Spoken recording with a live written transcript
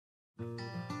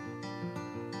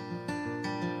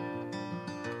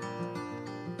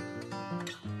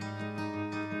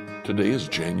Today is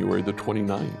January the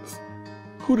 29th.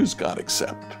 Who does God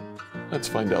accept? Let's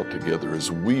find out together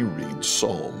as we read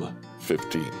Psalm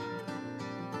 15.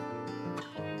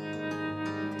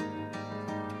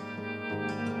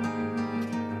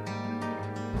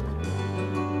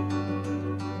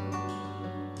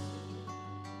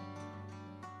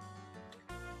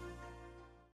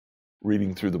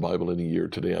 Reading through the Bible in a year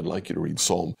today, I'd like you to read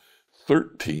Psalm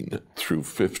 13 through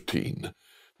 15.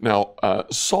 Now,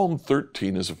 Psalm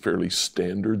 13 is a fairly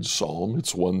standard psalm.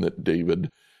 It's one that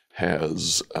David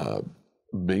has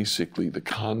basically the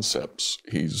concepts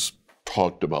he's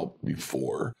talked about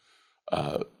before.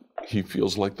 He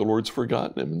feels like the Lord's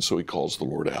forgotten him, and so he calls the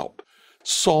Lord out.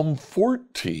 Psalm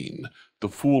 14, the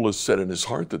fool has said in his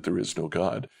heart that there is no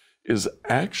God, is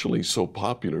actually so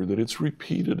popular that it's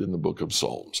repeated in the book of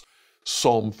Psalms.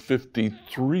 Psalm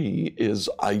 53 is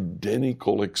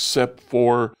identical except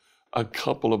for a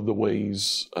couple of the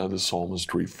ways the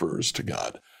psalmist refers to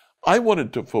God. I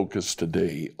wanted to focus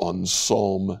today on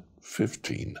Psalm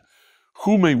 15.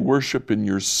 Who may worship in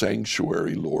your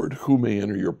sanctuary, Lord? Who may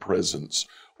enter your presence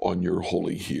on your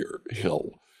holy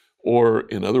hill? Or,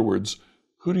 in other words,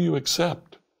 who do you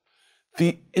accept?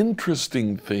 The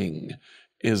interesting thing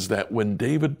is that when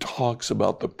David talks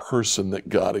about the person that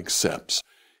God accepts,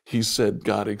 he said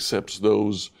God accepts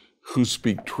those who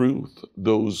speak truth,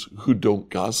 those who don't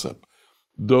gossip,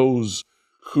 those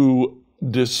who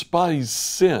despise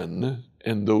sin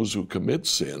and those who commit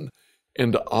sin,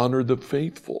 and honor the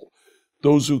faithful,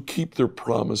 those who keep their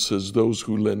promises, those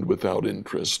who lend without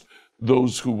interest,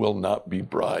 those who will not be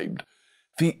bribed.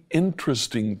 The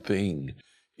interesting thing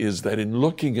is that in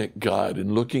looking at God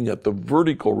and looking at the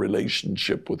vertical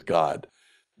relationship with God,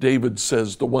 David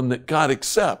says the one that God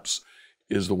accepts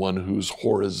is the one whose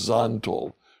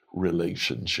horizontal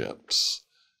relationships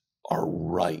are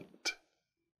right.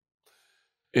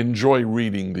 Enjoy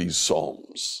reading these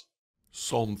Psalms.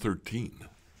 Psalm 13,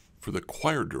 for the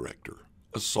choir director,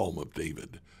 a Psalm of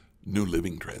David, New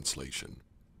Living Translation.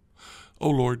 O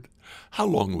Lord, how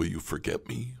long will you forget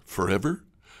me? Forever?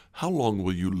 How long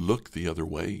will you look the other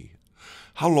way?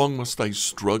 How long must I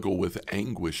struggle with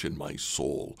anguish in my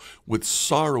soul, with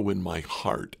sorrow in my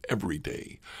heart every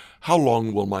day? How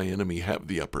long will my enemy have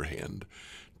the upper hand?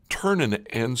 Turn and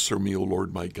answer me, O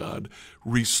Lord my God.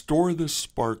 Restore the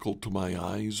sparkle to my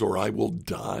eyes, or I will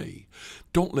die.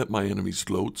 Don't let my enemies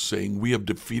gloat, saying, we have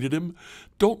defeated him.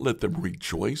 Don't let them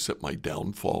rejoice at my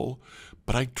downfall.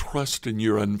 But I trust in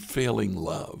your unfailing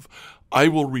love. I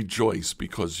will rejoice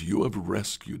because you have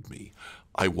rescued me.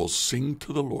 I will sing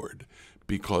to the Lord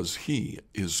because he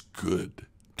is good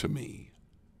to me.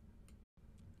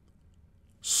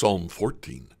 Psalm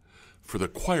 14, for the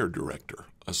choir director,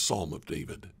 a Psalm of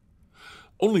David.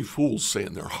 Only fools say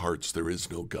in their hearts there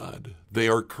is no God. They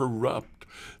are corrupt.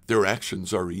 Their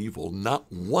actions are evil.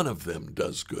 Not one of them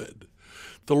does good.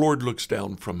 The Lord looks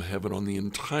down from heaven on the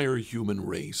entire human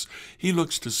race. He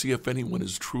looks to see if anyone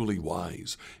is truly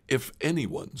wise, if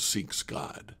anyone seeks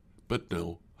God. But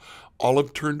no, all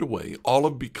have turned away. All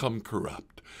have become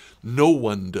corrupt. No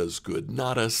one does good,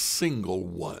 not a single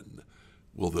one.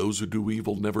 Will those who do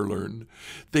evil never learn?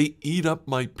 They eat up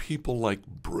my people like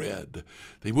bread.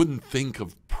 They wouldn't think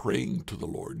of praying to the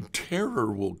Lord.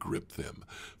 Terror will grip them,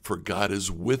 for God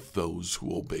is with those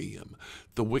who obey him.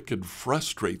 The wicked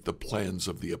frustrate the plans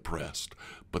of the oppressed,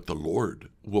 but the Lord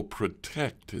will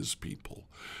protect his people.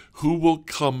 Who will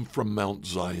come from Mount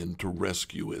Zion to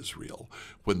rescue Israel?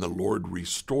 When the Lord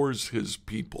restores his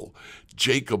people,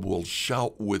 Jacob will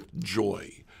shout with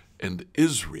joy, and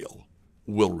Israel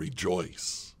will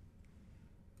rejoice.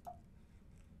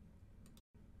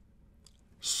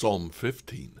 Psalm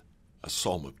 15, a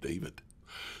Psalm of David.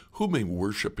 Who may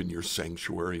worship in your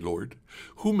sanctuary, Lord?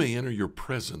 Who may enter your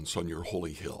presence on your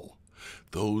holy hill?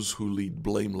 Those who lead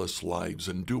blameless lives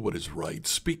and do what is right,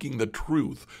 speaking the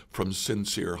truth from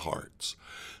sincere hearts.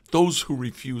 Those who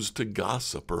refuse to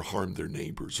gossip or harm their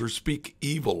neighbors or speak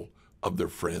evil of their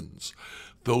friends.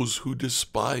 Those who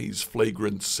despise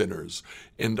flagrant sinners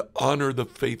and honor the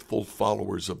faithful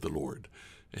followers of the Lord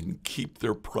and keep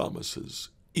their promises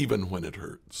even when it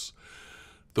hurts.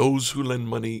 Those who lend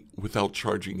money without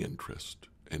charging interest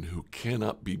and who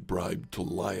cannot be bribed to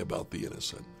lie about the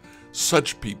innocent.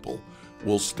 Such people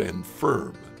will stand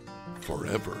firm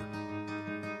forever.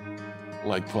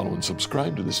 Like, follow, and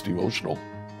subscribe to this devotional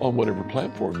on whatever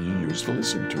platform you use to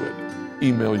listen to it.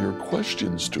 Email your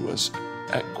questions to us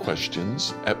at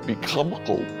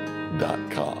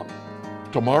questions@becomehope.com.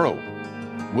 Tomorrow,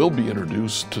 we'll be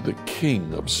introduced to the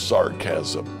king of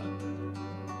sarcasm.